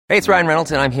Hey, it's Ryan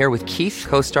Reynolds, and I'm here with Keith,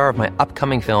 co-star of my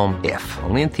upcoming film, If,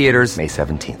 only in theaters May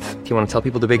 17th. Do you want to tell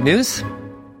people the big news?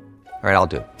 All right, I'll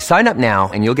do it. Sign up now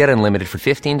and you'll get unlimited for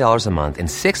 $15 a month and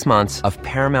 6 months of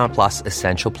Paramount Plus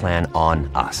Essential Plan on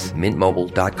us.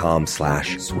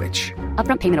 MintMobile.com/switch.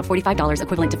 Upfront payment of $45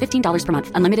 equivalent to $15 per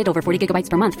month. Unlimited over 40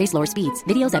 gigabytes per month. Face lower speeds.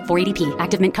 Videos at 480p.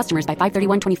 Active Mint customers by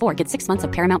 531.24 get 6 months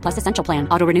of Paramount Plus Essential Plan.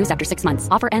 Auto renews after 6 months.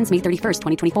 Offer ends May 31st,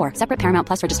 2024. Separate Paramount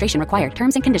Plus registration required.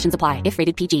 Terms and conditions apply if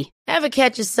rated PG. Ever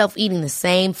catch yourself eating the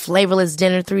same flavorless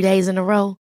dinner 3 days in a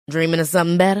row? Dreaming of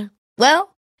something better? Well,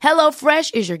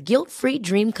 HelloFresh is your guilt-free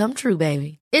dream come true,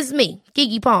 baby. It's me,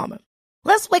 Keke Palmer.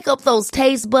 Let's wake up those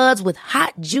taste buds with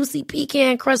hot, juicy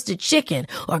pecan-crusted chicken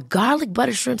or garlic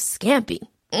butter shrimp scampi.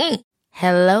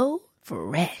 Hello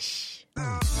Fresh.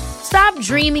 Stop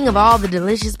dreaming of all the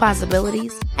delicious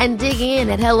possibilities and dig in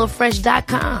at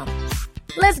HelloFresh.com.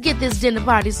 Let's get this dinner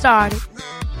party started.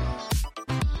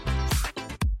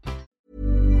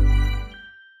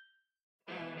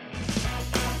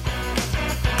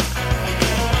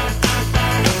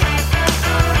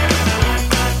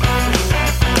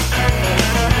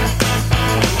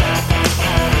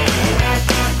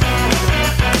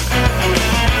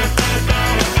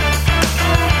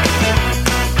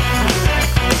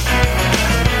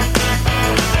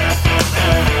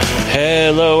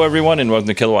 Hello, everyone, and welcome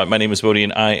to Kilowatt. My name is Bodie,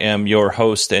 and I am your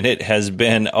host, and it has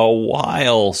been a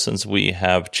while since we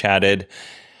have chatted,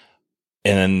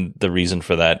 and the reason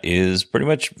for that is pretty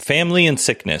much family and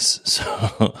sickness.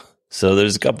 So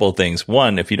there's a couple of things.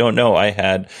 One, if you don't know, I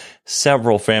had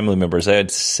several family members. I had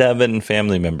 7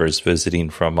 family members visiting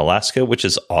from Alaska, which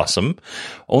is awesome.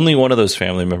 Only one of those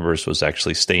family members was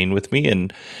actually staying with me,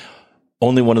 and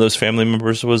only one of those family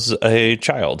members was a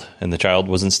child, and the child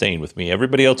wasn't staying with me.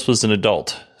 Everybody else was an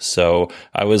adult. So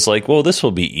I was like, well, this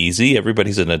will be easy.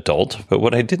 Everybody's an adult. But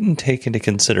what I didn't take into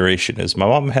consideration is my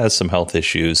mom has some health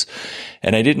issues,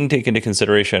 and I didn't take into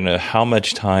consideration how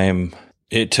much time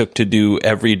it took to do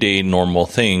everyday normal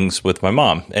things with my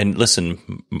mom. And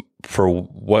listen, for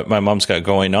what my mom's got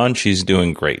going on, she's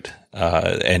doing great.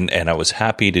 And I was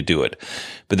happy to do it,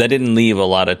 but that didn't leave a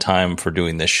lot of time for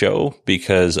doing this show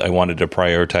because I wanted to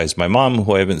prioritize my mom,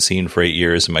 who I haven't seen for 8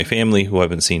 years, and my family, who I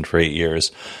haven't seen for 8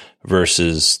 years,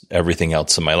 versus everything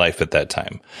else in my life at that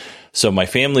time. So my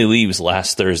family leaves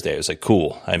last Thursday. I was like,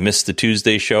 cool. I missed the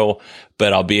Tuesday show,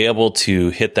 but I'll be able to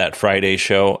hit that Friday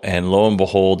show. And lo and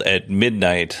behold, at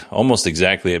midnight, almost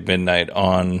exactly at midnight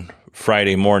on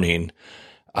Friday morning,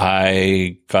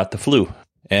 I got the flu.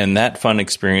 And that fun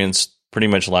experience pretty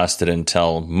much lasted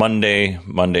until Monday.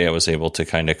 Monday, I was able to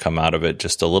kind of come out of it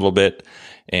just a little bit.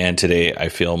 And today I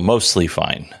feel mostly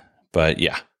fine. But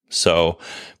yeah, so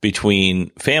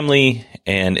between family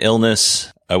and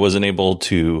illness, I wasn't able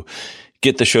to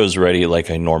get the shows ready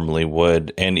like I normally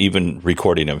would. And even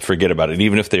recording them, forget about it.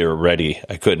 Even if they were ready,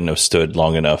 I couldn't have stood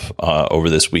long enough over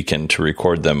this weekend to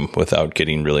record them without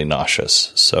getting really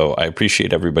nauseous. So I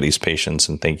appreciate everybody's patience,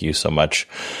 and thank you so much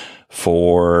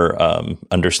for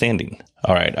understanding.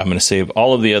 All right, I'm going to save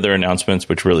all of the other announcements,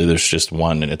 which really there's just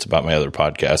one, and it's about my other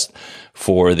podcast,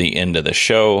 for the end of the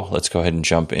show. Let's go ahead and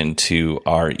jump into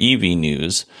our EV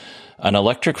news. An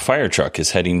electric fire truck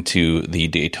is heading to the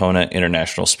Daytona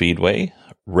International Speedway.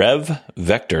 Rev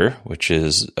Vector, which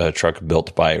is a truck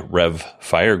built by Rev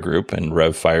Fire Group, and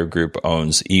Rev Fire Group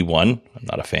owns E1. I'm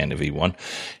not a fan of E1.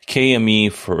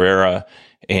 KME, Ferrera,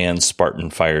 and Spartan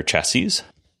Fire Chassis.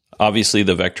 Obviously,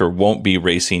 the Vector won't be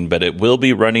racing, but it will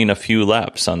be running a few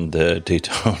laps on the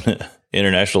Daytona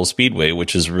International Speedway,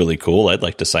 which is really cool. I'd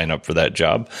like to sign up for that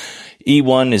job.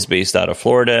 E1 is based out of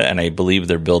Florida, and I believe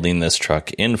they're building this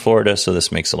truck in Florida, so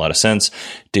this makes a lot of sense.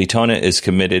 Daytona is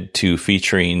committed to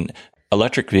featuring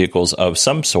electric vehicles of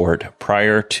some sort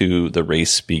prior to the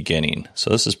race beginning.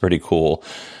 So this is pretty cool.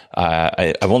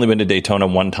 I've only been to Daytona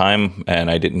one time,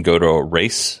 and I didn't go to a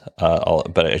race,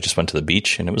 but I just went to the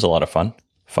beach, and it was a lot of fun.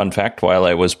 Fun fact, while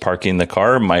I was parking the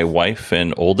car, my wife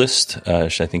and oldest, I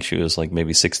think she was like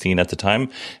maybe 16 at the time,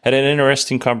 had an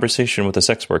interesting conversation with a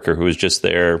sex worker who was just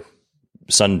there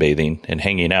sunbathing and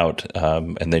hanging out.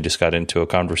 And they just got into a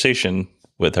conversation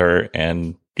with her.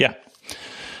 And yeah,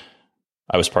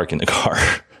 I was parking the car.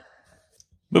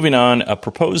 Moving on, a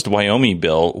proposed Wyoming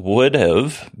bill would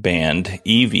have banned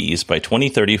EVs by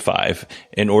 2035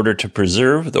 in order to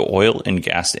preserve the oil and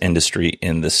gas industry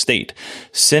in the state.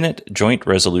 Senate Joint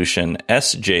Resolution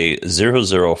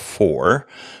SJ004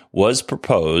 was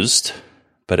proposed,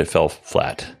 but it fell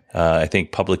flat. I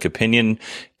think public opinion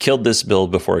killed this bill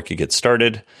before it could get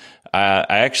started. I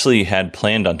actually had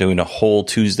planned on doing a whole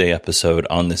Tuesday episode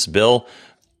on this bill,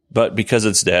 But because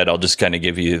it's dead, I'll just kind of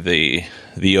give you the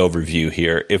overview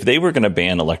here. If they were going to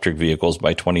ban electric vehicles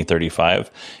by 2035,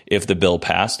 if the bill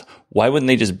passed, why wouldn't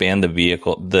they just ban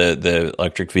the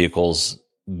electric vehicles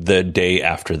the day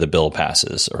after the bill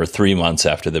passes or 3 months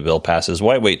after the bill passes?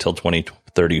 Why wait till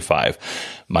 2035?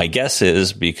 My guess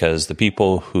is because the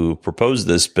people who proposed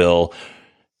this bill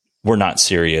were not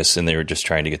serious and they were just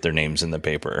trying to get their names in the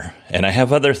paper. And I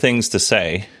have other things to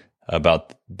say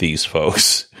about these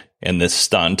folks and this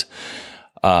stunt.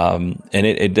 And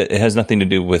it has nothing to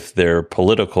do with their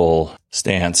political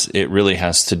stance. It really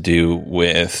has to do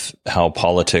with how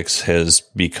politics has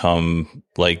become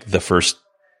like the first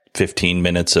 15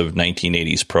 minutes of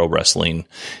 1980s pro wrestling.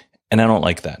 And I don't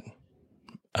like that.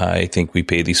 I think we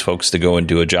pay these folks to go and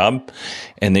do a job,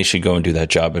 and they should go and do that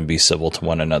job and be civil to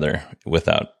one another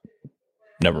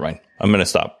never mind. I'm going to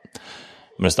stop.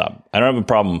 I don't have a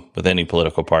problem with any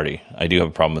political party. I do have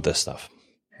a problem with this stuff.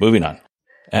 Moving on.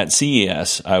 At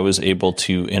CES, I was able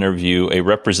to interview a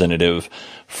representative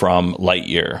from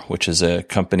Lightyear, which is a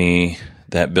company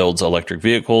that builds electric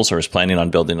vehicles or is planning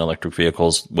on building electric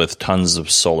vehicles with tons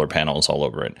of solar panels all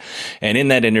over it. And in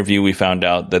that interview, we found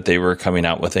out that they were coming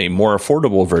out with a more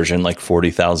affordable version, like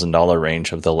 $40,000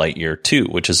 range of the Lightyear 2,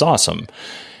 which is awesome.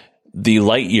 The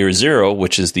Lightyear Zero,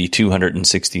 which is the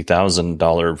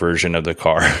 $260,000 version of the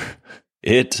car,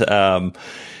 it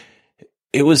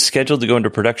was scheduled to go into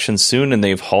production soon, and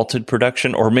they've halted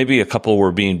production, or maybe a couple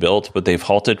were being built, but they've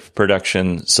halted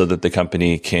production so that the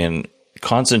company can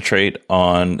concentrate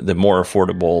on the more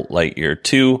affordable Lightyear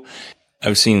 2.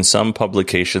 I've seen some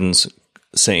publications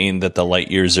saying that the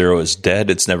Lightyear Zero is dead.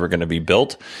 It's never going to be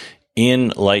built.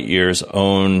 In Lightyear's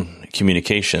own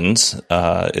communications,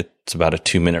 it's about a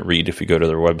 2-minute read if you go to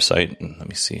their website. And let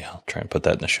me see. I'll try and put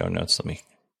that in the show notes.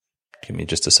 Give me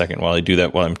just a second while I do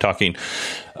that while I'm talking.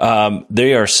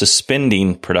 They are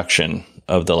suspending production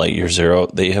of the Lightyear Zero.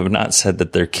 They have not said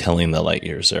that they're killing the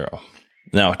Lightyear Zero.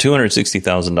 Now,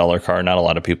 $260,000 car, not a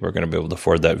lot of people are going to be able to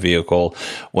afford that vehicle.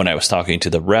 When I was talking to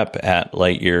the rep at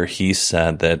Lightyear, he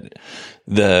said that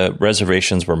the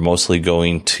reservations were mostly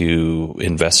going to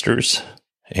investors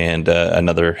and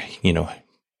another,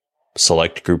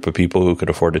 select group of people who could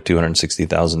afford a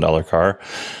 $260,000 car.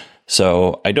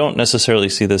 So I don't necessarily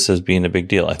see this as being a big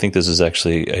deal. I think this is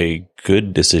actually a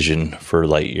good decision for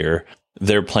Lightyear.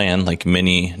 Their plan, like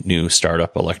many new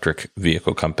startup electric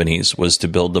vehicle companies, was to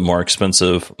build the more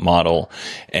expensive model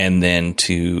and then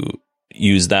to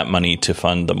use that money to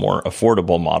fund the more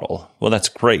affordable model. Well, that's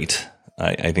great.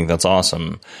 I think that's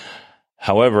awesome.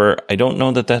 However, I don't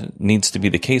know that needs to be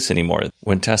the case anymore.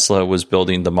 When Tesla was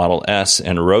building the Model S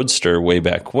and Roadster way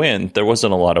back when, there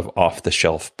wasn't a lot of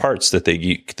off-the-shelf parts that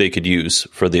they could use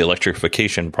for the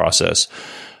electrification process.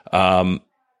 Some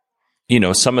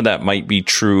of that might be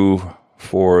true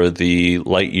for the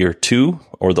Lightyear 2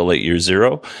 or the Lightyear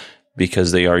Zero,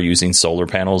 because they are using solar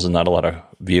panels and not a lot of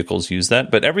vehicles use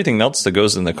that. But everything else that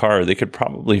goes in the car, they could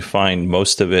probably find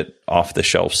most of it off the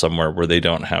shelf somewhere where they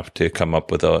don't have to they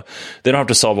don't have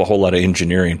to solve a whole lot of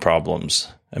engineering problems.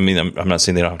 I mean, I'm not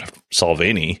saying they don't have to solve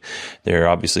any. They're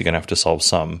obviously going to have to solve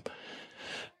some.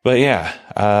 But yeah,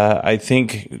 I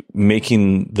think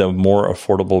making the more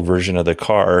affordable version of the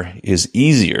car is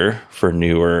easier for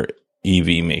newer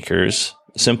EV makers,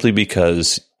 simply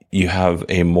because you have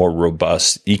a more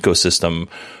robust ecosystem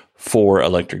for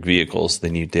electric vehicles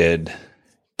than you did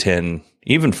 10,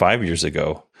 even 5 years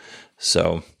ago.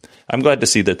 So I'm glad to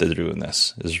see that they're doing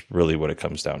this, is really what it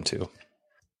comes down to.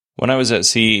 When I was at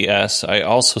CES, I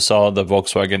also saw the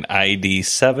Volkswagen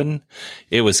ID.7.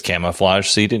 It was camouflage,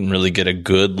 so you didn't really get a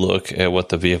good look at what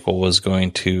the vehicle was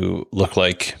going to look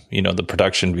like, the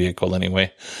production vehicle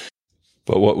anyway.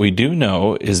 But what we do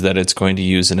know is that it's going to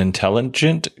use an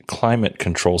intelligent climate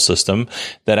control system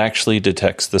that actually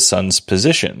detects the sun's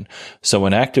position. So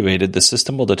when activated, the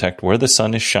system will detect where the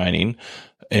sun is shining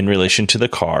in relation to the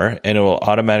car, and it will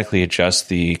automatically adjust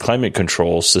the climate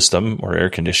control system, or air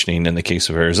conditioning in the case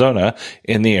of Arizona,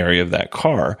 in the area of that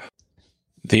car.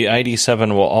 The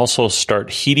ID.7 will also start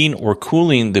heating or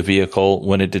cooling the vehicle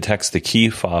when it detects the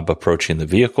key fob approaching the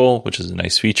vehicle, which is a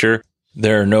nice feature.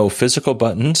 There are no physical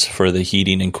buttons for the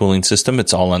heating and cooling system.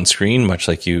 It's all on screen, much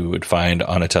like you would find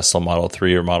on a Tesla Model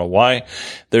 3 or Model Y.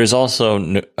 There's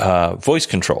also voice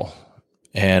control,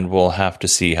 and we'll have to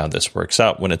see how this works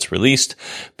out when it's released.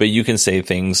 But you can say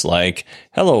things like,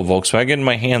 "Hello, Volkswagen,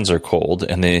 my hands are cold,"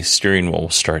 and the steering wheel will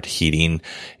start heating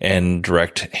and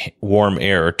direct warm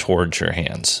air towards your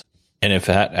hands. And if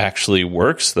that actually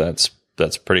works, that's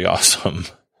pretty awesome.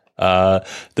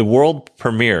 The world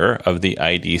premiere of the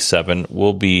ID.7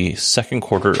 will be second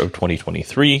quarter of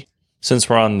 2023. Since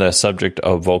we're on the subject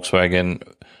of Volkswagen,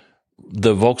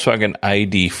 the Volkswagen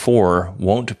ID4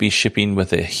 won't be shipping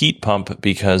with a heat pump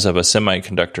because of a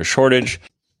semiconductor shortage.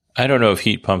 I don't know if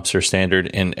heat pumps are standard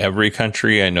in every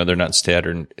country. I know they're not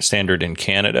standard in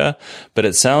Canada, but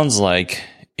it sounds like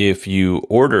if you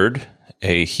ordered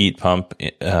a heat pump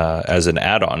as an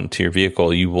add-on to your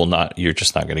vehicle, you're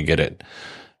just not going to get it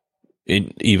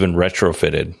even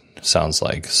retrofitted, sounds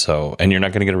like. So, and you're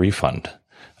not going to get a refund.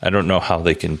 I don't know how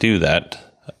they can do that,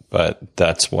 but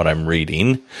that's what I'm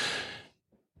reading.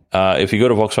 If you go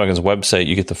to Volkswagen's website,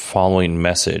 you get the following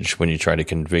message when you try to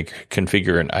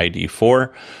configure an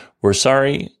ID4. We're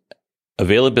sorry,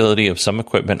 availability of some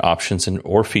equipment options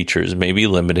or features may be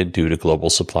limited due to global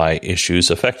supply issues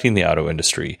affecting the auto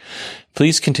industry.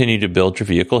 Please continue to build your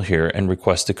vehicle here and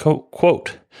request a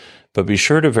quote. But be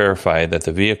sure to verify that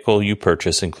the vehicle you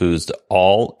purchase includes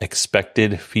all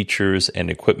expected features and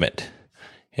equipment.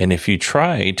 And if you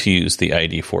try to use the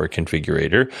ID4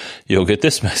 configurator, you'll get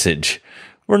this message.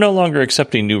 We're no longer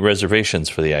accepting new reservations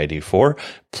for the ID4.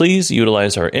 Please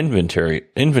utilize our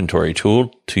inventory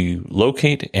tool to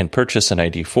locate and purchase an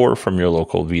ID4 from your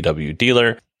local VW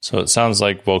dealer. So it sounds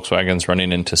like Volkswagen's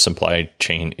running into supply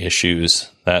chain issues.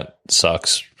 That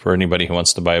sucks for anybody who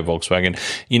wants to buy a Volkswagen.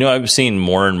 You know, I've seen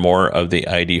more and more of the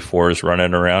ID4s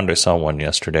running around. I saw one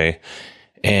yesterday,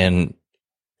 and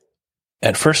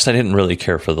at first I didn't really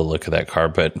care for the look of that car,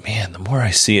 but man, the more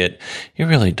I see it, it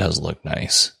really does look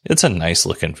nice. It's a nice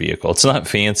looking vehicle. It's not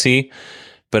fancy,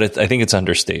 but I think it's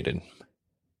understated.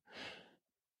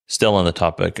 Still on the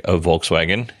topic of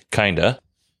Volkswagen, kinda.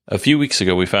 A few weeks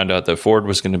ago, we found out that Ford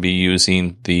was going to be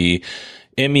using the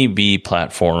MEB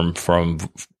platform from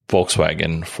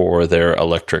Volkswagen for their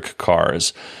electric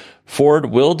cars. Ford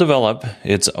will develop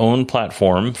its own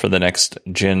platform for the next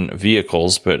gen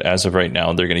vehicles, but as of right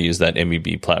now, they're going to use that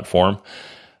MEB platform.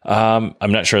 I'm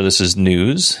not sure this is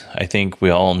news. I think we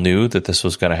all knew that this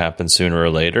was going to happen sooner or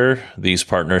later. These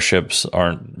partnerships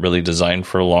aren't really designed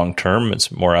for long term.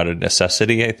 It's more out of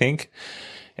necessity, I think.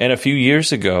 And a few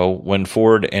years ago, when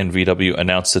Ford and VW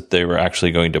announced that they were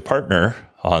actually going to partner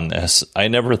on this, I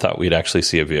never thought we'd actually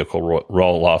see a vehicle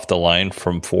roll off the line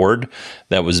from Ford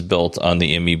that was built on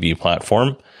the MEB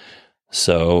platform.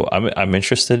 So I'm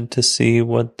interested to see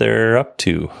what they're up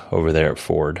to over there at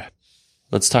Ford.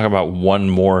 Let's talk about one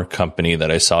more company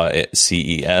that I saw at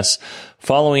CES.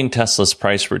 Following Tesla's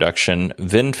price reduction,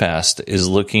 VinFast is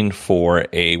looking for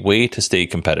a way to stay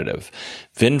competitive.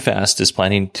 VinFast is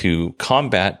planning to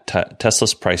combat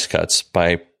Tesla's price cuts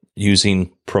by using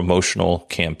promotional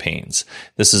campaigns.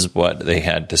 This is what they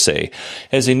had to say.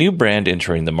 As a new brand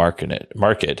entering the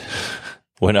market,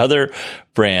 when other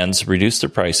brands reduce their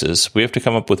prices, we have to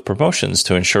come up with promotions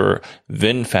to ensure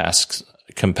VinFast's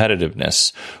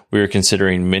competitiveness. We are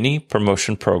considering many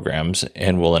promotion programs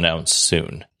and will announce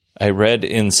soon. I read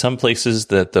in some places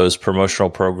that those promotional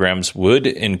programs would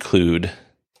include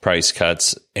price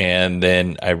cuts, and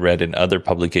then I read in other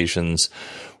publications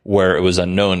where it was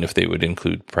unknown if they would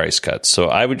include price cuts. So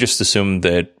I would just assume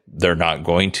that they're not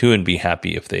going to, and be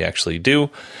happy if they actually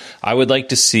do. I would like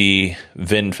to see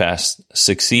VinFast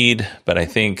succeed, but I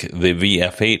think the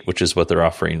VF8, which is what they're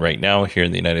offering right now here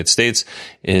in the United States,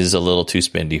 is a little too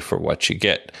spendy for what you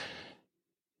get.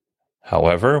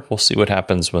 However, we'll see what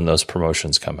happens when those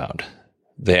promotions come out.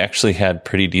 They actually had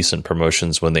pretty decent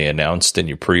promotions when they announced and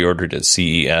you pre-ordered at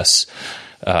CES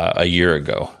a year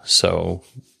ago. So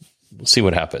we'll see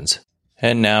what happens.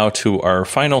 And now to our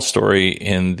final story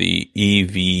in the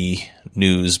EV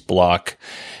news block.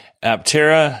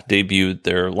 Aptera debuted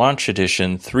their launch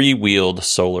edition 3-wheeled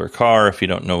solar car. If you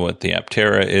don't know what the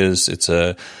Aptera is, it's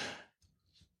a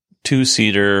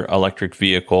 2-seater electric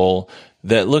vehicle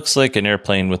that looks like an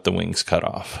airplane with the wings cut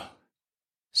off.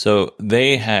 So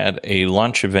they had a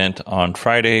launch event on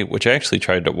Friday, which I actually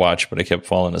tried to watch, but I kept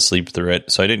falling asleep through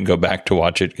it. So I didn't go back to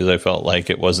watch it because I felt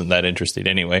like it wasn't that interesting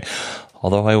anyway,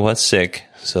 although I was sick,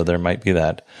 so there might be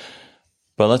that.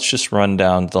 But let's just run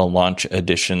down the launch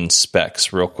edition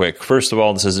specs real quick. First of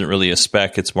all, this isn't really a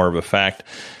spec, it's more of a fact.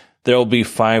 There will be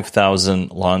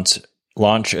 5,000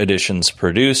 launch editions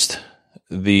produced.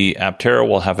 The Aptera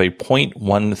will have a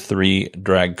 0.13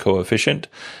 drag coefficient.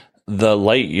 The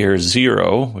Lightyear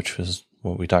Zero, which was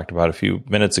what we talked about a few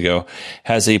minutes ago,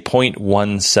 has a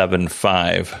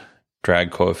 0.175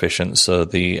 drag coefficient. So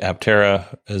the Aptera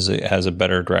has a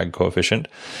better drag coefficient.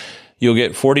 You'll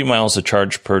get 40 miles of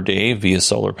charge per day via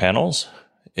solar panels.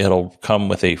 It'll come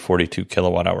with a 42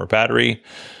 kilowatt hour battery,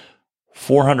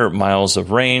 400 miles of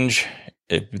range.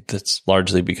 That's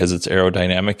largely because it's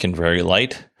aerodynamic and very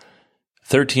light.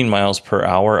 13 miles per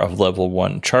hour of level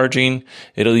 1 charging.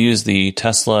 It'll use the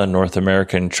Tesla North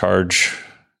American Charge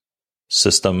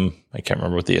system. I can't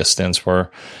remember what the S stands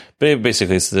for, but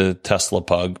basically it's the Tesla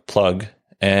plug.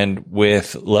 And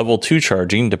with level 2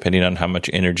 charging, depending on how much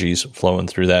energy is flowing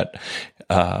through that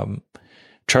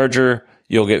charger,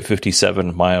 you'll get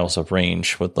 57 miles of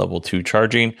range with level 2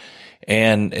 charging.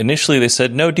 And initially they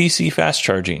said no DC fast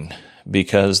charging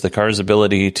because the car's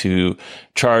ability to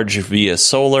charge via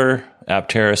solar,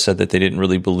 Aptera said that they didn't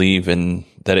really believe in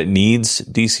that it needs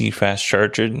DC fast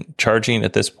charging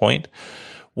at this point.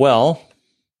 Well,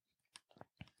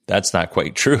 that's not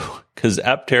quite true because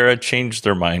Aptera changed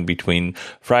their mind between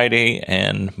Friday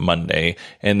and Monday,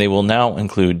 and they will now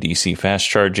include DC fast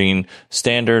charging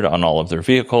standard on all of their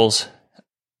vehicles.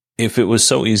 If it was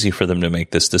so easy for them to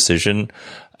make this decision,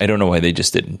 I don't know why they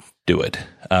just didn't do it.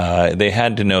 They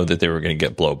had to know that they were going to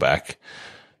get blowback.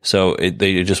 So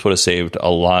they just would have saved a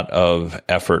lot of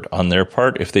effort on their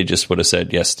part if they just would have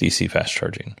said, yes, DC fast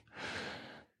charging.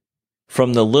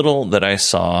 From the little that I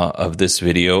saw of this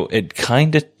video, it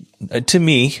kind of, to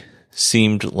me,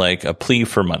 seemed like a plea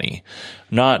for money.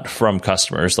 Not from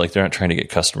customers, like they're not trying to get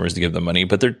customers to give them money,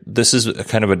 but this is a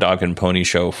kind of a dog and pony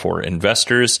show for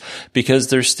investors because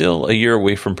they're still a year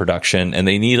away from production and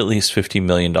they need at least $50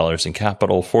 million in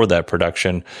capital for that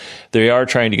production. They are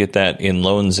trying to get that in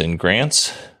loans and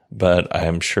grants, but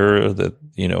I'm sure that,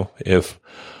 if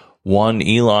one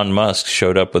Elon Musk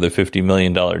showed up with a $50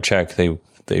 million check, they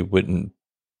wouldn't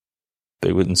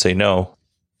say no.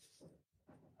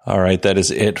 All right, that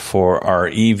is it for our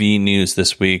EV news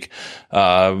this week.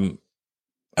 I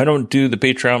don't do the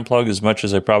Patreon plug as much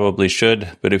as I probably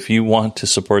should, but if you want to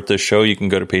support this show, you can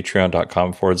go to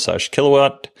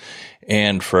patreon.com/kilowatt.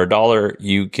 And for $1,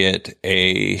 you get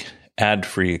a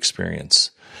ad-free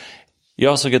experience. You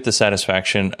also get the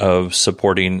satisfaction of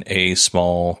supporting a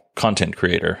small content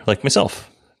creator like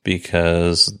myself,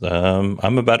 because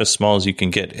I'm about as small as you can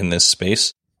get in this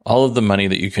space. All of the money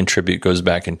that you contribute goes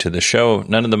back into the show.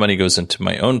 None of the money goes into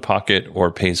my own pocket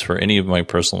or pays for any of my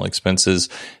personal expenses.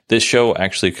 This show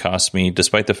actually costs me,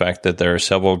 despite the fact that there are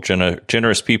several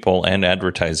generous people and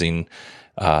advertising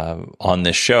on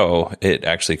this show, it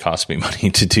actually costs me money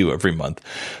to do every month.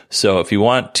 So if you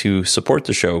want to support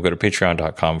the show, go to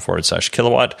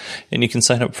patreon.com/kilowatt and you can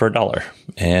sign up for $1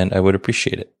 and I would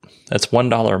appreciate it. That's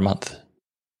 $1 a month.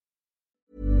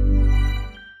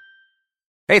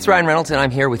 Hey, it's Ryan Reynolds, and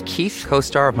I'm here with Keith,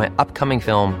 co-star of my upcoming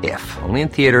film, If, only in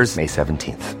theaters May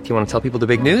 17th. Do you want to tell people the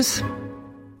big news?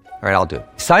 All right, I'll do it.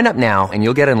 Sign up now and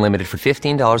you'll get unlimited for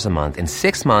 $15 a month and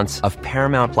 6 months of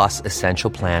Paramount Plus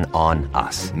Essential Plan on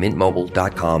us.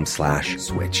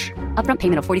 MintMobile.com/switch. Upfront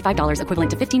payment of $45 equivalent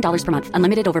to $15 per month.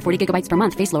 Unlimited over 40 gigabytes per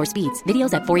month. Face lower speeds.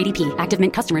 Videos at 480p. Active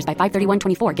Mint customers by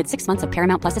 531.24 get 6 months of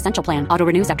Paramount Plus Essential Plan. Auto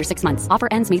renews after 6 months. Offer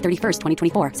ends May 31st,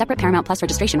 2024. Separate Paramount Plus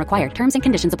registration required. Terms and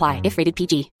conditions apply if rated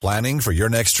PG. Planning for your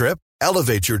next trip?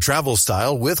 Elevate your travel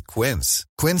style with Quince.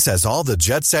 Quince has all the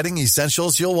jet-setting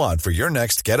essentials you'll want for your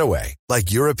next getaway,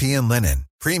 like European linen,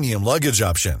 premium luggage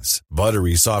options,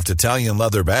 buttery soft Italian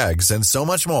leather bags, and so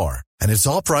much more. And it's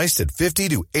all priced at 50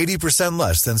 to 80%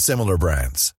 less than similar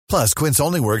brands. Plus, Quince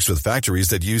only works with factories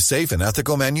that use safe and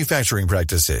ethical manufacturing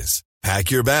practices.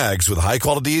 Pack your bags with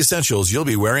high-quality essentials you'll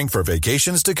be wearing for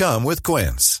vacations to come with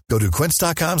Quince. Go to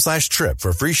quince.com/trip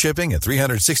for free shipping and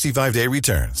 365-day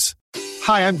returns.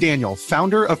 Hi, I'm Daniel,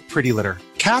 founder of Pretty Litter.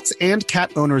 Cats and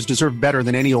cat owners deserve better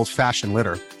than any old-fashioned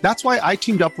litter. That's why I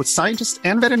teamed up with scientists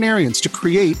and veterinarians to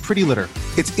create Pretty Litter.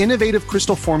 Its innovative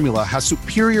crystal formula has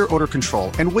superior odor control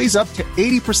and weighs up to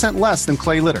 80% less than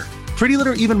clay litter. Pretty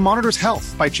Litter even monitors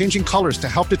health by changing colors to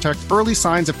help detect early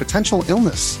signs of potential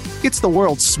illness. It's the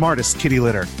world's smartest kitty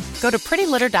litter. Go to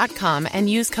prettylitter.com and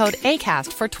use code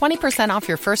ACAST for 20% off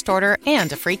your first order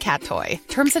and a free cat toy.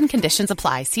 Terms and conditions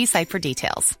apply. See site for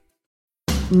details.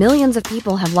 Millions of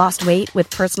people have lost weight with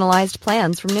personalized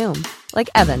plans from Noom. Like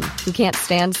Evan, who can't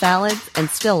stand salads and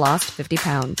still lost 50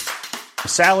 pounds.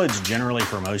 Salads generally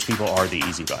for most people are the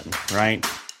easy button, right?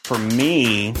 For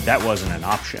me, that wasn't an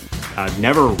option. I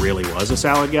never really was a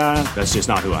salad guy. That's just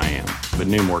not who I am. But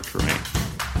Noom worked for me.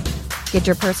 Get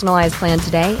your personalized plan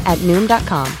today at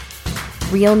Noom.com.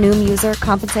 Real Noom user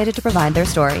compensated to provide their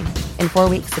story. In 4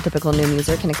 weeks, the typical Noom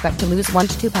user can expect to lose 1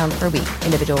 to 2 pounds per week.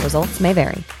 Individual results may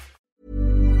vary.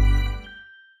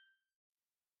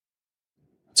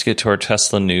 Let's get to our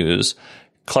Tesla news.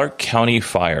 Clark County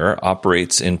Fire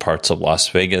operates in parts of Las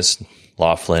Vegas,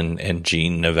 Laughlin, and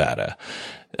Jean, Nevada.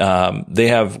 They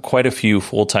have quite a few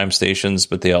full-time stations,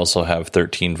 but they also have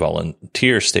 13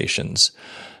 volunteer stations.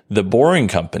 The Boring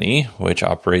Company, which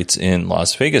operates in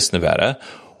Las Vegas, Nevada,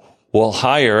 will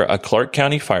hire a Clark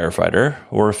County firefighter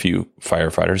or a few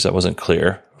firefighters, that wasn't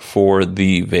clear, for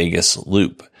the Vegas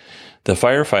Loop. The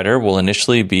firefighter will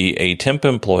initially be a temp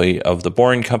employee of the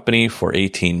Boring Company for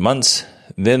 18 months.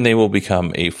 Then they will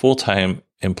become a full-time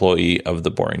employee of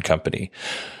the Boring Company.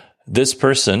 This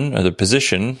person, or the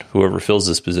position, whoever fills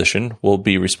this position, will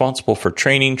be responsible for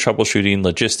training, troubleshooting,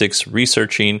 logistics,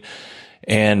 researching,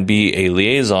 and be a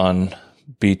liaison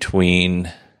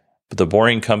between the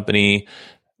Boring Company,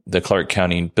 the Clark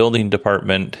County Building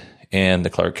Department, and the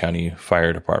Clark County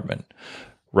Fire Department.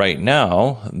 Right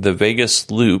now, the Vegas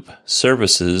Loop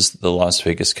services the Las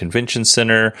Vegas Convention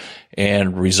Center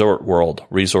and Resorts World,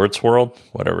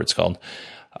 whatever it's called.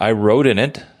 I rode in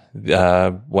it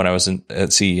when I was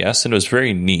at CES, and it was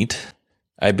very neat.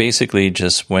 I basically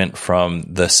just went from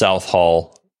the South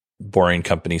Hall Boring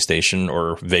Company station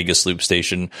or Vegas Loop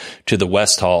station to the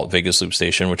West Hall Vegas Loop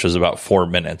station, which was about 4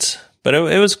 minutes. But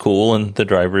it was cool, and the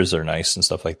drivers are nice and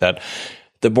stuff like that.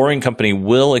 The Boring Company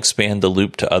will expand the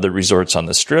loop to other resorts on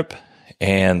the Strip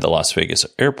and the Las Vegas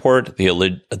Airport, the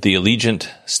Allegiant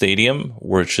Stadium,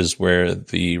 which is where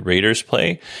the Raiders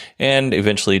play, and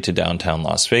eventually to downtown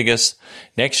Las Vegas.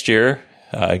 Next year,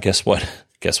 guess what?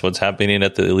 Guess what's happening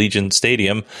at the Allegiant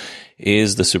Stadium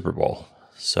is the Super Bowl.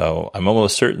 So I'm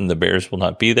almost certain the Bears will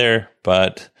not be there,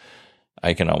 but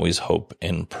I can always hope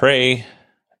and pray.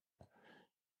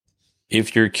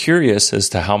 If you're curious as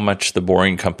to how much the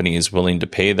Boring Company is willing to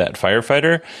pay that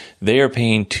firefighter, they are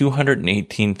paying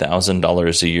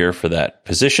 $218,000 a year for that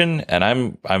position.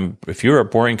 And if you're a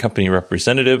Boring Company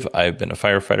representative, I've been a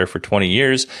firefighter for 20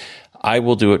 years. I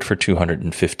will do it for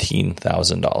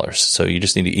 $215,000. So you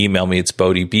just need to email me. It's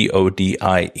Bodie,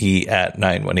 BODIE at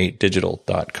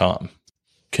 918digital.com.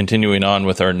 Continuing on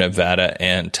with our Nevada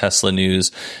and Tesla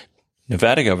news.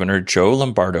 Nevada Governor Joe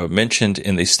Lombardo mentioned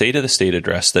in the State of the State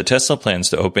address that Tesla plans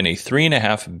to open a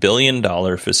 $3.5 billion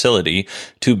facility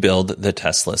to build the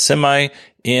Tesla Semi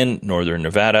in northern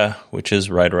Nevada, which is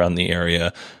right around the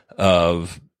area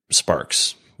of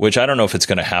Sparks, which I don't know if it's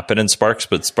going to happen in Sparks,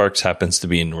 but Sparks happens to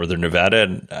be in northern Nevada.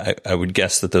 And I would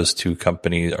guess that those two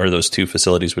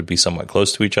facilities would be somewhat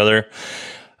close to each other.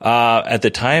 At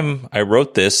the time I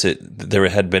wrote this, there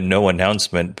had been no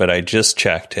announcement, but I just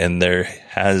checked and there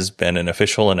has been an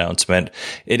official announcement.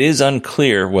 It is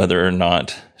unclear whether or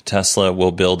not Tesla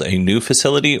will build a new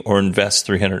facility or invest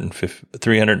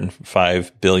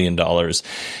 $305 billion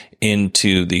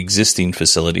into the existing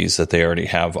facilities that they already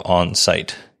have on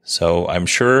site. So I'm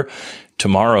sure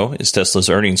tomorrow is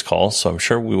Tesla's earnings call. So I'm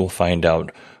sure we will find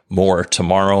out more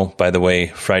tomorrow. By the way,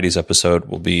 Friday's episode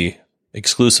will be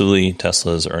exclusively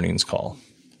Tesla's earnings call.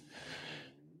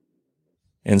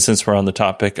 And since we're on the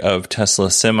topic of Tesla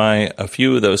Semi, a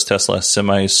few of those Tesla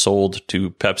Semis sold to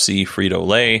Pepsi,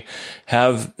 Frito-Lay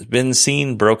have been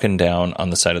seen broken down on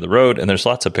the side of the road. And there's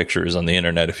lots of pictures on the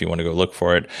internet if you want to go look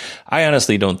for it. I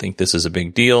honestly don't think this is a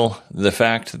big deal. The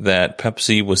fact that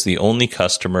Pepsi was the only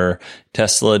customer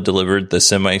Tesla delivered the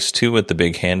semis to at the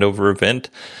big handover event,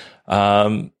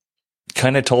 kind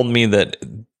of told me that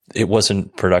it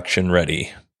wasn't production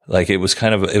ready. Like it was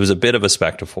a bit of a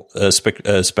spectacle. I'm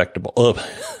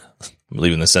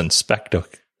leaving this in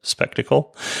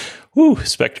spectacle. Woo,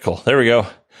 spectacle. There we go.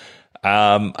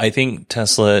 I think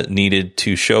Tesla needed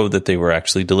to show that they were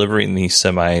actually delivering these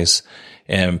semis,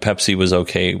 and Pepsi was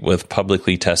okay with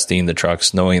publicly testing the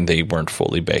trucks, knowing they weren't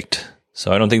fully baked.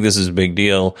 So I don't think this is a big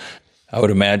deal. I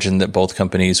would imagine that both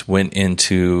companies went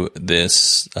into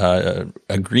this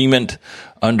agreement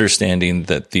understanding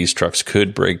that these trucks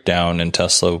could break down and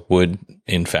Tesla would,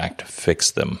 in fact,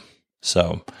 fix them.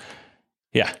 So,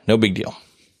 yeah, no big deal.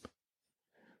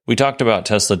 We talked about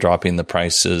Tesla dropping the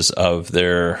prices of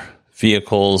their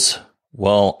vehicles.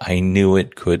 Well, I knew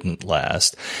it couldn't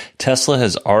last. Tesla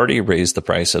has already raised the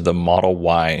price of the Model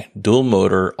Y dual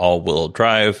motor all-wheel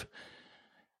drive,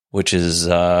 which is,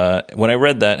 when I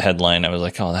read that headline, I was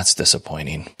like, oh, that's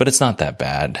disappointing, but it's not that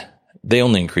bad. They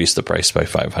only increased the price by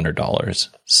 $500.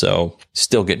 So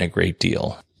still getting a great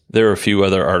deal. There are a few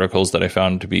other articles that I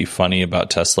found to be funny about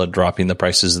Tesla dropping the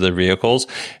prices of their vehicles.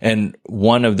 And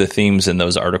one of the themes in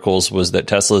those articles was that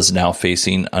Tesla is now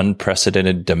facing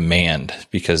unprecedented demand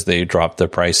because they dropped their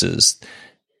prices.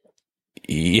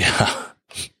 Yeah,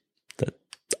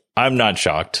 I'm not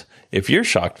shocked. If you're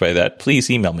shocked by that, please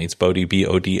email me. It's Bodie,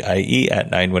 BODIE at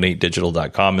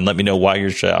 918digital.com, and let me know why you're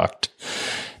shocked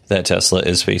that Tesla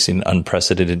is facing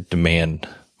unprecedented demand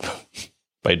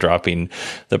by dropping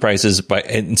the prices by,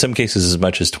 in some cases, as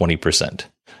much as 20%.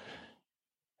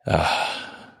 The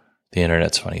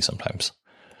internet's funny sometimes.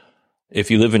 If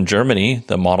you live in Germany,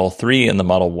 the Model 3 and the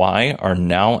Model Y are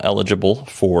now eligible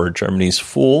for Germany's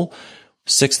full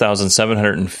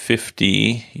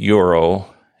 6,750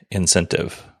 euro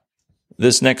incentive.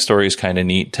 This next story is kind of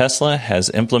neat. Tesla has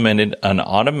implemented an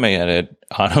automated,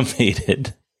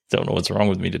 don't know what's wrong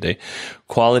with me today,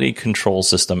 quality control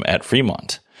system at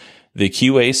Fremont. The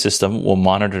QA system will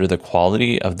monitor the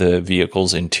quality of the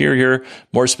vehicle's interior,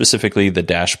 more specifically the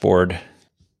dashboard.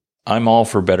 I'm all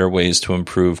for better ways to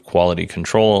improve quality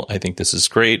control. I think this is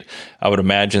great. I would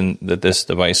imagine that this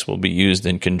device will be used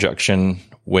in conjunction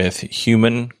with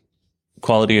human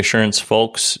quality assurance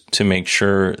folks to make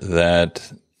sure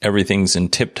that everything's in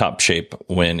tip-top shape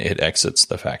when it exits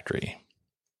the factory.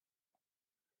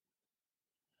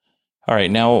 All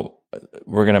right, now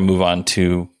we're going to move on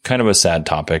to kind of a sad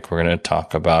topic. We're going to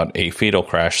talk about a fatal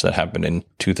crash that happened in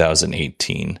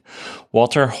 2018.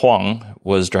 Walter Huang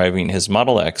was driving his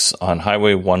Model X on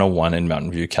Highway 101 in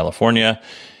Mountain View, California,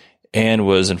 and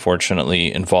was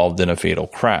unfortunately involved in a fatal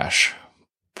crash.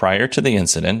 Prior to the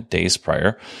incident, days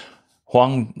prior,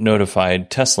 Huang notified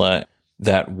Tesla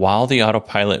that while the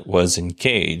autopilot was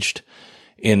engaged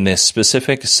in this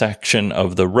specific section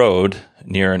of the road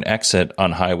near an exit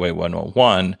on Highway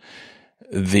 101,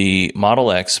 the Model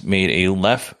X made a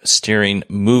left steering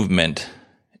movement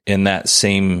in that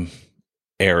same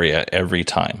area every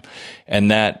time.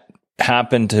 And that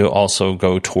happened to also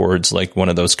go towards like one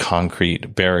of those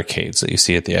concrete barricades that you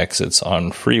see at the exits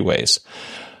on freeways.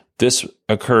 This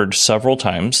occurred several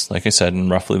times, like I said, in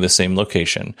roughly the same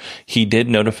location. He did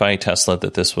notify Tesla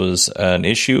that this was an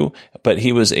issue, but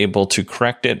he was able to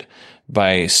correct it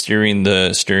by steering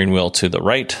the steering wheel to the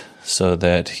right so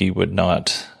that he would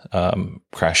not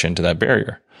crash into that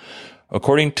barrier.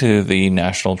 According to the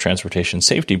National Transportation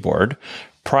Safety Board,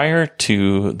 prior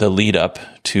to the lead up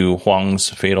to Huang's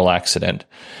fatal accident,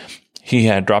 he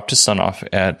had dropped his son off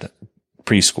at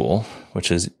preschool,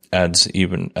 which adds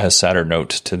even a sadder note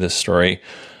to this story.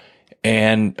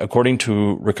 And according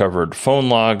to recovered phone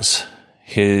logs,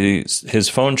 his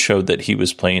phone showed that he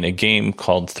was playing a game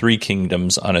called Three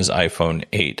Kingdoms on his iPhone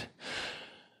 8.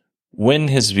 When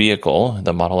his vehicle,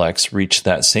 the Model X, reached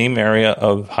that same area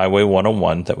of Highway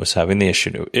 101 that was having the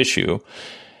issue,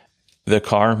 the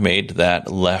car made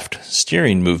that left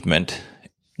steering movement.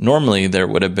 Normally, there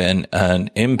would have been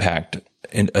an impact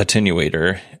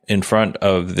attenuator in front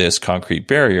of this concrete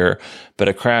barrier, but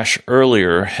a crash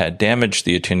earlier had damaged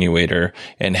the attenuator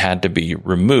and had to be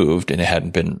removed, and it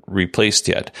hadn't been replaced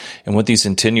yet. And what these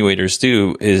attenuators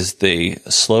do is they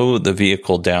slow the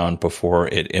vehicle down before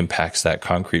it impacts that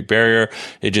concrete barrier.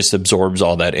 It just absorbs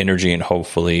all that energy, and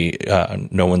hopefully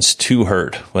no one's too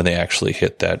hurt when they actually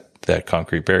hit that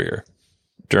concrete barrier.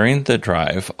 During the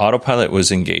drive, autopilot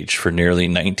was engaged for nearly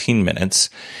 19 minutes,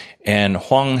 and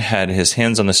Huang had his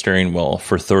hands on the steering wheel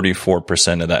for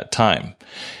 34% of that time.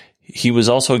 He was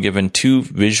also given 2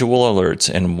 visual alerts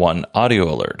and 1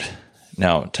 audio alert.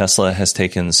 Now, Tesla has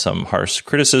taken some harsh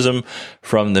criticism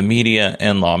from the media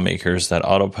and lawmakers that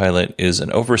autopilot is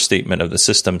an overstatement of the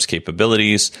system's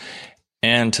capabilities,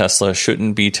 and Tesla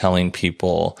shouldn't be telling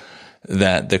people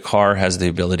that the car has the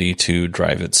ability to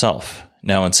drive itself.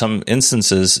 Now, in some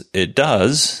instances, it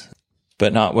does,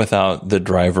 but not without the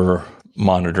driver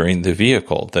monitoring the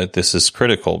vehicle, that this is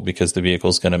critical because the vehicle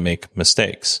is going to make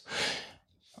mistakes.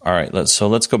 All right, let's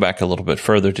go back a little bit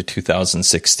further to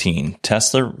 2016.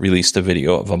 Tesla released a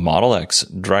video of a Model X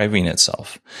driving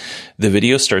itself. The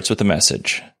video starts with a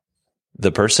message.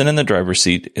 The person in the driver's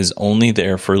seat is only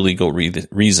there for legal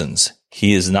reasons.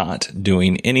 He is not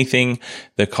doing anything.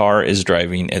 The car is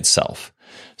driving itself.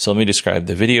 So let me describe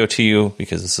the video to you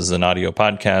because this is an audio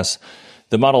podcast.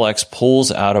 The Model X pulls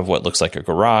out of what looks like a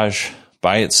garage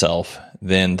by itself.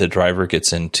 Then the driver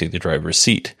gets into the driver's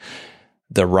seat.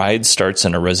 The ride starts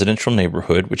in a residential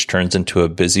neighborhood, which turns into a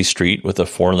busy street with a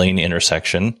 4-lane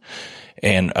intersection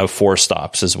and 4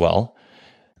 stops as well.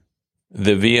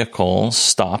 The vehicle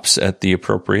stops at the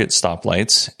appropriate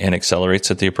stoplights and accelerates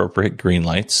at the appropriate green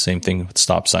lights. Same thing with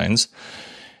stop signs.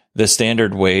 The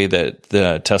standard way that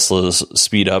the Teslas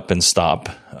speed up and stop,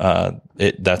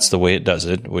 that's the way it does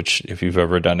it, which if you've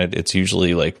ever done it, it's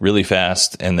usually like really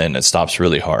fast and then it stops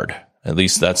really hard. At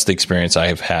least that's the experience I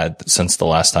have had since the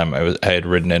last time I had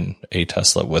ridden in a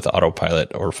Tesla with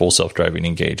autopilot or full self-driving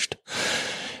engaged.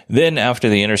 Then after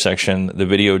the intersection, the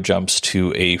video jumps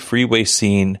to a freeway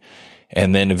scene,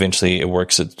 and then eventually it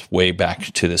works its way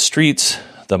back to the streets.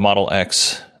 The Model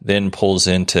X then pulls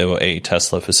into a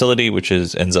Tesla facility, which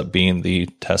ends up being the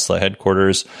Tesla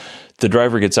headquarters. The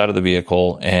driver gets out of the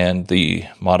vehicle and the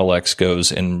Model X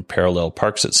goes and parallel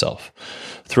parks itself.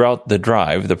 Throughout the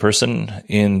drive, the person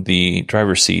in the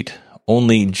driver's seat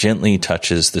only gently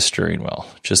touches the steering wheel,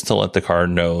 just to let the car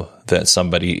know that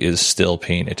somebody is still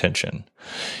paying attention.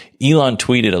 Elon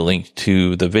tweeted a link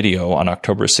to the video on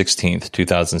October 16th,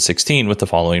 2016 with the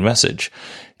following message.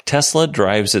 Tesla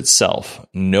drives itself,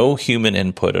 no human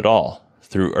input at all,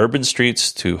 through urban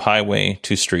streets to highway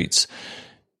to streets,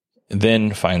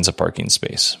 then finds a parking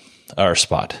space or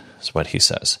spot, is what he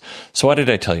says. So why did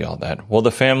I tell you all that? Well,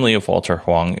 the family of Walter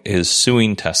Huang is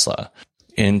suing Tesla.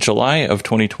 In July of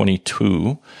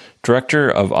 2022, Director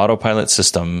of Autopilot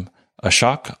System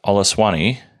Ashok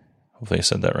Alaswani, hopefully I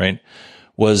said that right,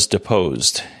 was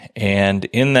deposed. And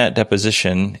in that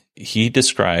deposition, he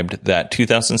described that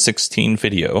 2016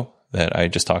 video that I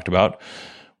just talked about,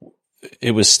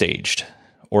 it was staged,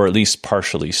 or at least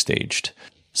partially staged.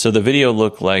 So the video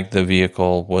looked like the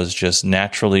vehicle was just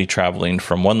naturally traveling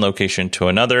from one location to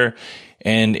another.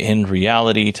 And in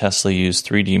reality, Tesla used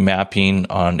 3D mapping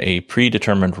on a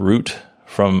predetermined route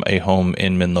from a home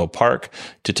in Menlo Park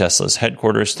to Tesla's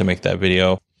headquarters to make that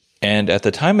video. And at the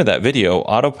time of that video,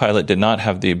 Autopilot did not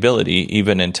have the ability,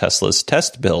 even in Tesla's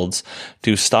test builds,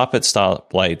 to stop at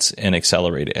stoplights and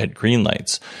accelerate at green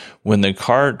lights. When the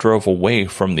car drove away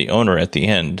from the owner at the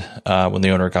end, when the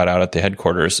owner got out at the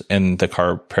headquarters and the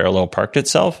car parallel parked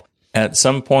itself, at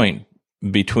some point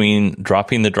between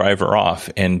dropping the driver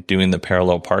off and doing the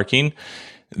parallel parking,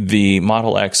 the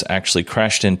Model X actually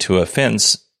crashed into a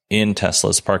fence in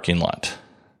Tesla's parking lot.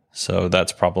 So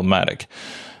that's problematic.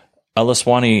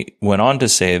 Alaswani went on to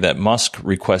say that Musk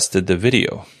requested the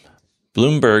video.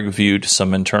 Bloomberg viewed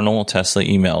some internal Tesla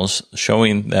emails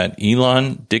showing that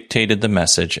Elon dictated the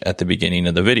message at the beginning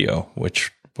of the video,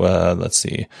 which, let's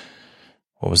see,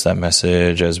 what was that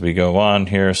message as we go on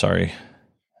here? Sorry.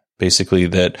 Basically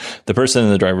that the person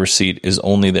in the driver's seat is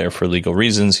only there for legal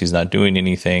reasons. He's not doing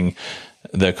anything.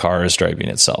 The car is driving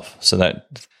itself. So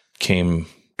that came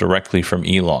directly from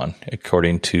Elon,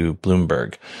 according to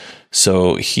Bloomberg.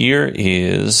 So here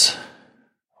is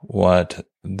what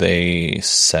they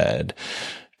said.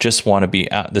 Just want to be,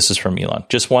 this is from Elon,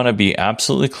 just want to be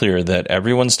absolutely clear that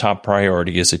everyone's top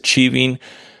priority is achieving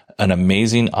an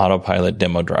amazing Autopilot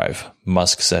demo drive,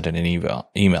 Musk said in an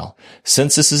email.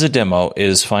 Since this is a demo, it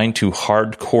is fine to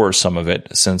hardcore some of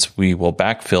it, since we will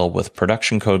backfill with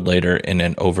production code later in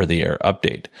an over-the-air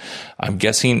update. I'm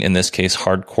guessing in this case,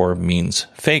 hardcore means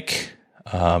fake,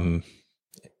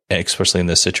 especially in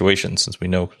this situation, since we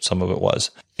know some of it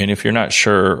was. And if you're not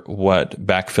sure what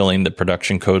backfilling the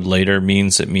production code later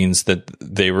means, it means that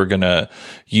they were going to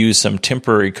use some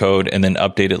temporary code and then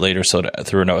update it later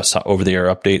through an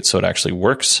over-the-air update so it actually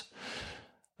works.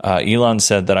 Elon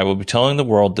said that I will be telling the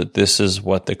world that this is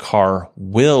what the car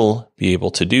will be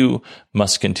able to do.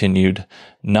 Musk continued,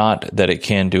 not that it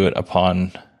can do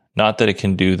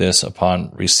this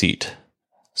upon receipt.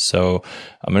 So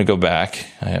I'm going to go back.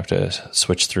 I have to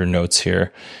switch through notes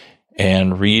here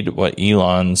and read what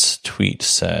Elon's tweet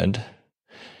said.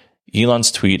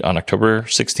 Elon's tweet on October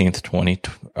 16th,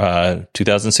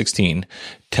 2016,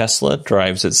 Tesla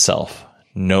drives itself.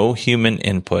 No human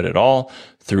input at all,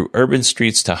 through urban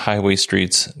streets to highway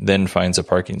streets, then finds a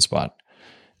parking spot.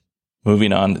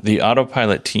 Moving on, the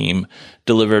Autopilot team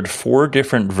delivered 4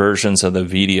 different versions of the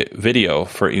video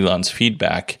for Elon's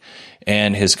feedback,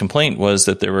 and his complaint was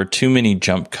that there were too many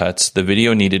jump cuts. The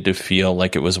video needed to feel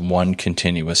like it was one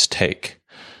continuous take.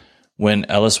 When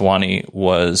Alaswani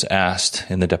was asked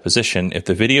in the deposition if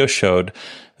the video showed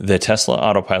the Tesla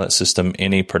Autopilot system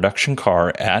in a production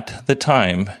car at the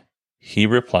time, he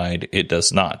replied, it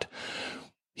does not.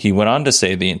 He went on to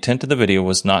say the intent of the video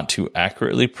was not to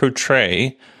accurately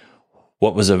portray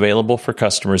what was available for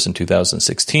customers in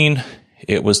 2016.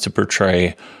 It was to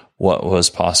portray what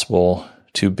was possible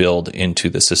to build into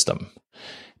the system.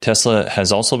 Tesla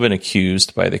has also been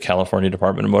accused by the California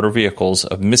Department of Motor Vehicles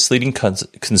of misleading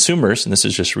consumers, and this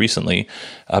is just recently,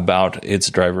 about its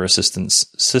driver assistance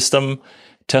system.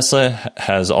 Tesla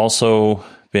has also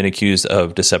been accused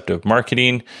of deceptive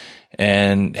marketing,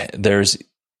 and there's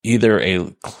either a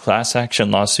class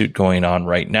action lawsuit going on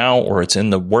right now or it's in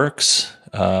the works.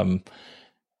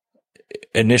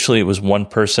 Initially, it was one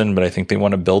person, but I think they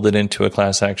want to build it into a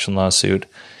class action lawsuit.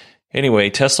 Anyway,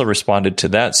 Tesla responded to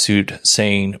that suit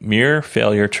saying mere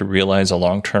failure to realize a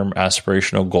long-term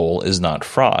aspirational goal is not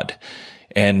fraud,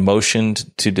 and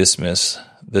motioned to dismiss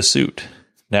the suit.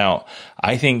 Now,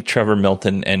 I think Trevor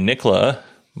Milton and Nikola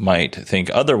might think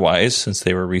otherwise, since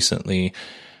they were recently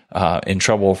in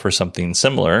trouble for something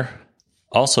similar.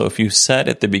 Also, if you said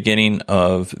at the beginning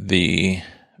of the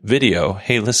video,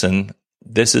 hey, listen,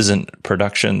 this isn't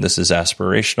production, this is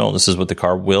aspirational, this is what the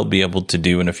car will be able to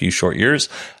do in a few short years,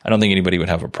 I don't think anybody would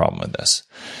have a problem with this.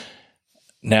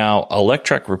 Now,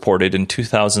 Electrek reported in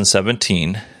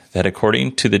 2017 that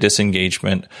according to the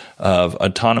disengagement of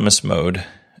autonomous mode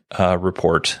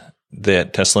report,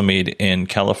 that Tesla made in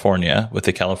California with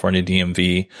the California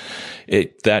DMV,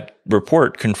 that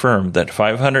report confirmed that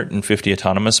 550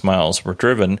 autonomous miles were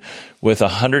driven with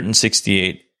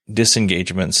 168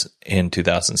 disengagements in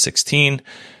 2016.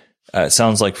 It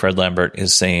sounds like Fred Lambert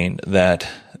is saying that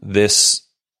this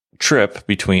trip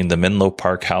between the Menlo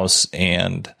Park house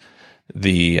and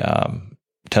the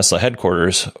Tesla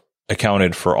headquarters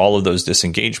accounted for all of those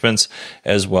disengagements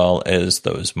as well as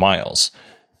those miles.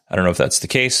 I don't know if that's the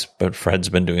case, but Fred's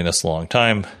been doing this a long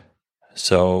time.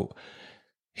 So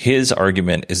his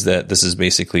argument is that this is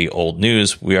basically old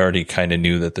news. We already kind of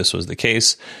knew that this was the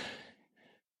case.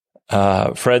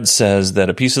 Fred says that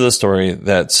the piece of the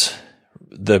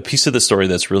story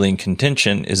that's really in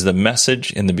contention is the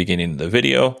message in the beginning of the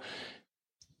video.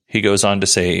 He goes on to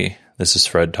say, this is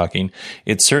Fred talking,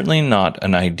 "It's certainly not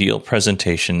an ideal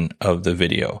presentation of the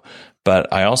video,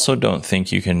 but I also don't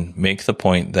think you can make the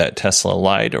point that Tesla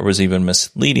lied or was even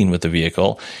misleading with the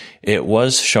vehicle. It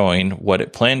was showing what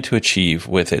it planned to achieve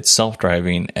with its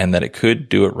self-driving and that it could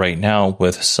do it right now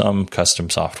with some custom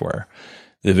software.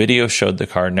 The video showed the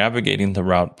car navigating the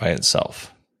route by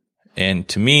itself." And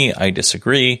to me, I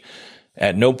disagree.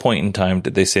 At no point in time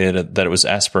did they say that it was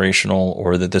aspirational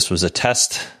or that this was a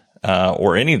test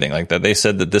or anything like that. They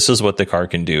said that this is what the car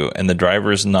can do, and the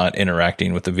driver's not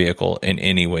interacting with the vehicle in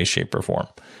any way, shape, or form.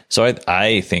 So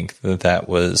I think that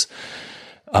was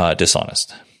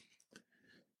dishonest.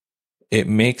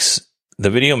 The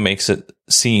video makes it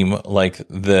seem like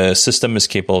the system is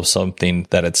capable of something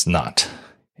that it's not.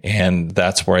 And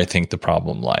that's where I think the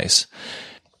problem lies.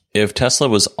 If Tesla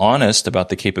was honest about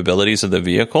the capabilities of the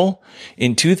vehicle,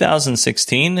 in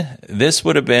 2016, this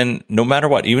would have been, no matter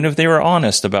what, even if they were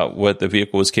honest about what the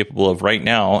vehicle was capable of right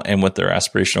now and what their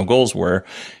aspirational goals were,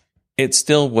 it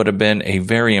still would have been a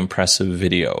very impressive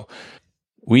video.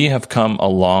 We have come a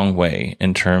long way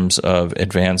in terms of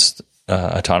advanced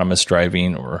autonomous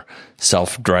driving or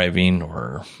self-driving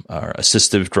or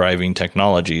assistive driving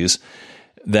technologies,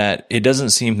 that it doesn't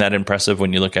seem that impressive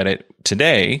when you look at it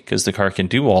today, because the car can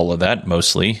do all of that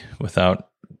mostly without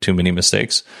too many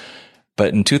mistakes.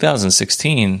 But in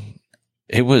 2016,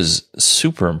 it was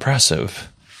super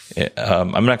impressive.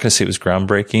 I'm not going to say it was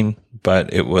groundbreaking,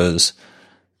 but it was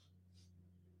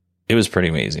pretty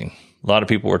amazing. A lot of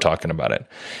people were talking about it.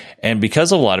 And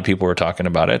because a lot of people were talking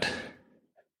about it,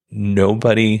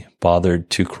 nobody bothered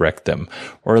to correct them,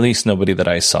 or at least nobody that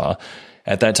I saw.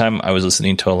 At that time, I was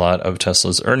listening to a lot of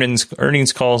Tesla's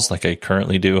earnings calls like I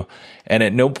currently do. And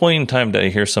at no point in time did I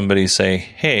hear somebody say,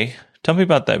 "Hey, tell me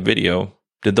about that video.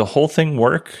 Did the whole thing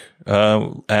work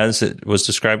as it was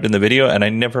described in the video?" And I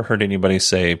never heard anybody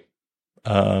say,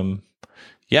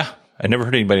 yeah. I never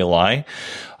heard anybody lie.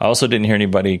 I also didn't hear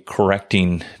anybody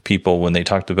correcting people when they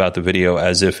talked about the video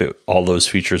as if all those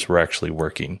features were actually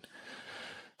working.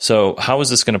 So how is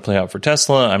this going to play out for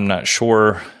Tesla? I'm not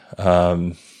sure.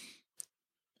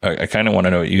 I kind of want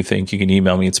to know what you think. You can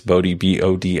email me. It's Bodie,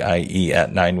 BODIE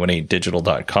at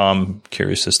 918digital.com.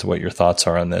 Curious as to what your thoughts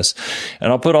are on this.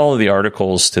 And I'll put all of the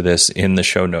articles to this in the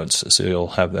show notes, so you'll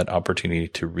have that opportunity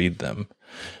to read them.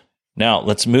 Now,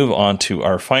 let's move on to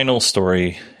our final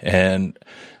story. And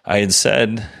I had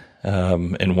said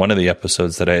in one of the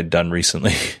episodes that I had done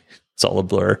recently, it's all a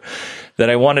blur, that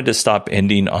I wanted to stop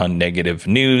ending on negative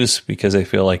news because I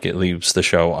feel like it leaves the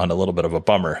show on a little bit of a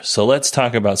bummer. So let's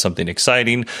talk about something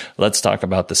exciting. Let's talk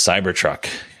about the Cybertruck.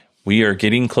 We are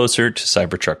getting closer to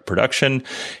Cybertruck production.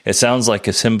 It sounds like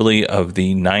assembly of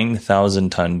the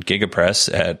 9,000-ton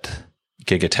Gigapress at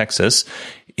Giga Texas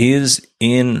is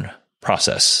in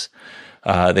process.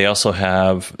 They also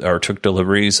took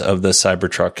deliveries of the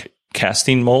Cybertruck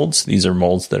casting molds. These are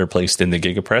molds that are placed in the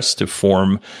Gigapress to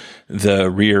form the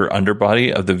rear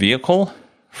underbody of the vehicle.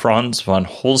 Franz von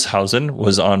Holzhausen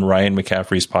was on Ryan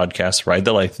McCaffrey's podcast, Ride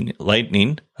the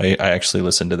Lightning. I actually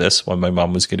listened to this when my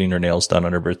mom was getting her nails done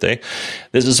on her birthday.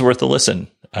 This is worth a listen.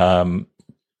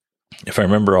 If I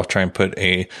remember, I'll try and put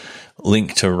a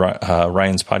link to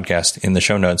Ryan's podcast in the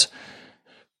show notes.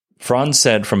 Franz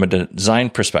said from a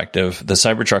design perspective, the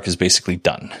Cybertruck is basically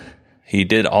done. He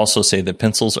did also say that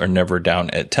pencils are never down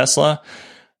at Tesla,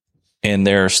 and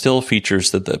there are still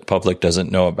features that the public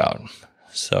doesn't know about.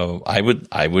 So I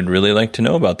would really like to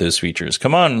know about those features.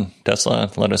 Come on,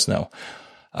 Tesla, let us know.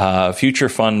 Future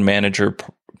fund manager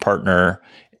partner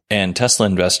and Tesla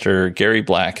investor Gary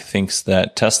Black thinks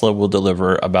that Tesla will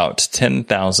deliver about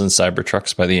 10,000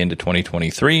 Cybertrucks by the end of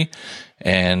 2023.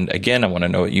 And again, I want to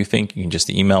know what you think. You can just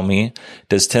email me.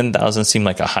 Does 10,000 seem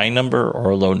like a high number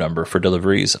or a low number for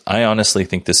deliveries? I honestly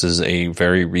think this is a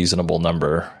very reasonable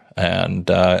number and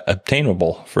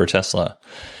obtainable for Tesla.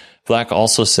 Black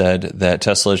also said that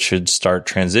Tesla should start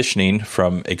transitioning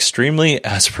from extremely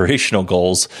aspirational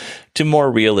goals to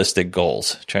more realistic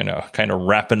goals. Trying to kind of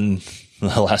wrapping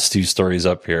the last two stories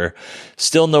up here.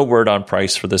 Still no word on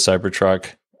price for the Cybertruck,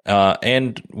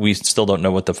 and we still don't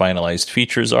know what the finalized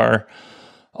features are.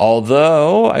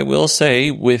 Although I will say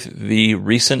with the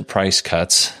recent price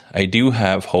cuts, I do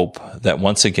have hope that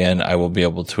once again I will be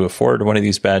able to afford one of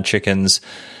these bad chickens.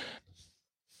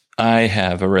 I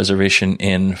have a reservation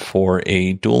in for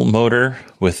a dual motor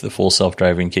with the full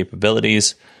self-driving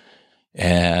capabilities.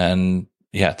 And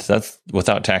yeah, that's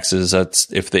without taxes.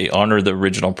 That's if they honor the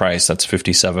original price, that's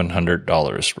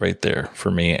 $5,700 right there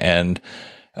for me. And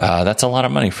that's a lot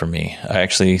of money for me. I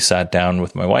actually sat down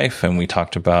with my wife and we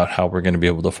talked about how we're going to be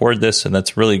able to afford this. And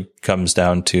that's really comes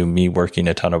down to me working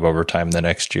a ton of overtime the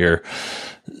next year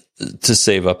to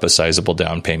save up a sizable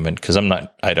down payment. Cause I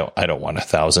don't want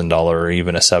 $1,000 or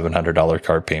even a $700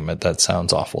 car payment. That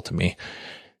sounds awful to me.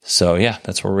 So yeah,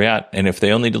 that's where we're at. And if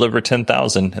they only deliver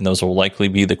 10,000, and those will likely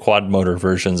be the quad motor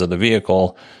versions of the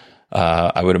vehicle,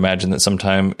 I would imagine that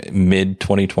sometime mid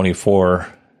 2024,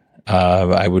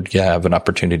 I would have an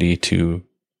opportunity to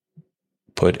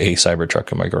put a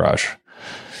Cybertruck in my garage.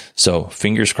 So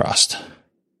fingers crossed.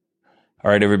 All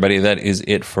right, everybody, that is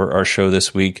it for our show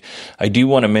this week. I do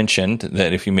want to mention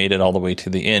that if you made it all the way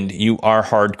to the end, you are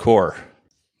hardcore.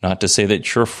 Not to say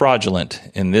that you're fraudulent.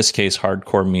 In this case,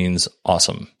 hardcore means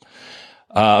awesome.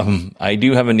 I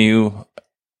do have a new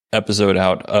episode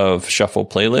out of Shuffle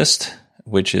Playlist,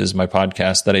 which is my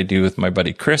podcast that I do with my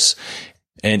buddy Chris.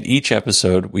 And each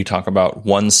episode, we talk about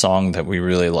one song that we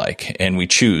really like, and we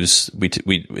choose.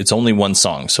 It's only one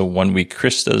song. So one week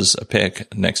Chris does a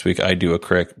pick. Next week I do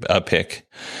a pick.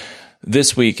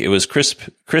 This week it was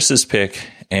Chris's pick,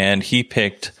 and he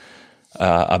picked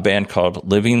a band called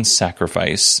Living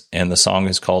Sacrifice, and the song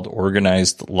is called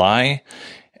Organized Lie.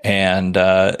 And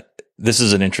this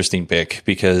is an interesting pick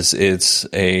because it's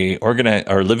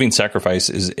Living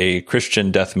Sacrifice is a Christian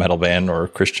death metal band or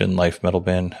Christian life metal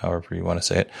band, however you want to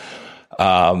say it.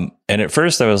 And at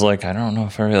first I was like, I don't know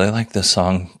if I really like this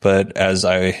song, but because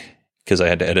I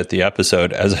had to edit the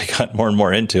episode, as I got more and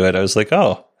more into it, I was like,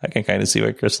 oh, I can kind of see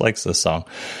why Chris likes this song.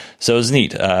 So it was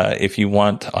neat. If you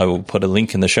want, I will put a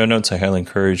link in the show notes. I highly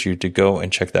encourage you to go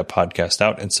and check that podcast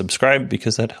out and subscribe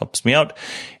because that helps me out.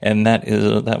 And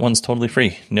that one's totally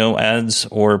free. No ads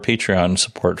or Patreon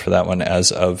support for that one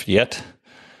as of yet.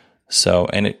 So,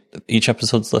 and each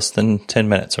episode's less than 10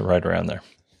 minutes, or right around there.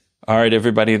 All right,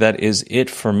 everybody, that is it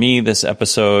for me this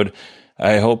episode.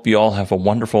 I hope you all have a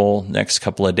wonderful next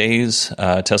couple of days.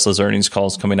 Tesla's earnings call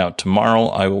is coming out tomorrow.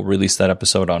 I will release that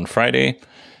episode on Friday.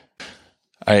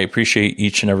 I appreciate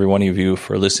each and every one of you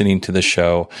for listening to the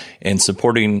show and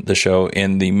supporting the show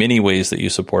in the many ways that you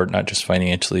support, not just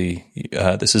financially.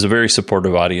 This is a very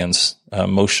supportive audience,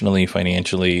 emotionally,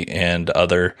 financially, and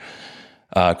other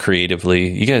creatively.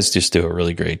 You guys just do a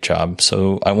really great job.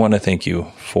 So I want to thank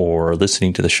you for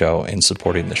listening to the show and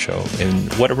supporting the show in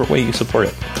whatever way you support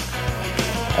it.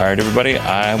 All right, everybody,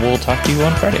 I will talk to you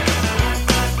on Friday.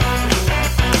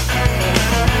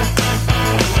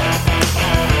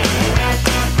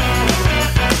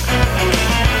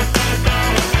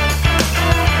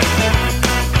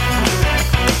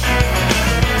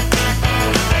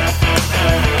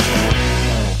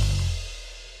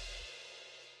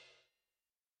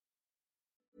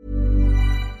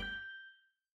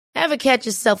 Ever catch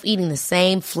yourself eating the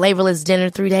same flavorless dinner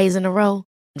 3 days in a row?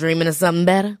 Dreaming of something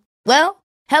better? Well,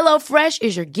 HelloFresh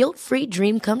is your guilt-free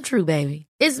dream come true, baby.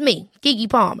 It's me, Keke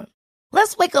Palmer.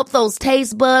 Let's wake up those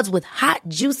taste buds with hot,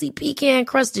 juicy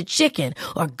pecan-crusted chicken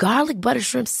or garlic butter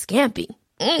shrimp scampi.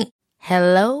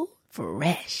 Hello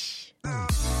Fresh.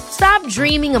 Stop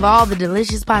dreaming of all the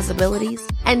delicious possibilities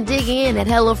and dig in at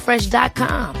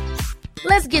HelloFresh.com.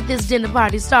 Let's get this dinner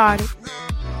party started.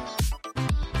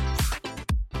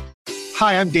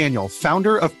 Hi, I'm Daniel,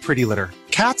 founder of Pretty Litter.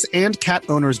 Cats and cat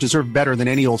owners deserve better than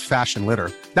any old-fashioned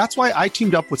litter. That's why I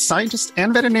teamed up with scientists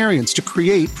and veterinarians to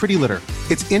create Pretty Litter.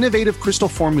 Its innovative crystal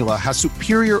formula has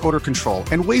superior odor control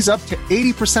and weighs up to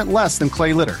 80% less than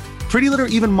clay litter. Pretty Litter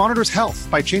even monitors health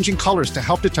by changing colors to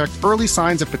help detect early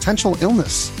signs of potential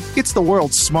illness. It's the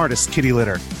world's smartest kitty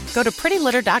litter. Go to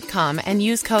prettylitter.com and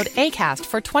use code ACAST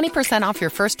for 20% off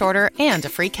your first order and a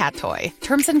free cat toy.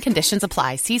 Terms and conditions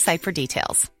apply. See site for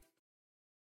details.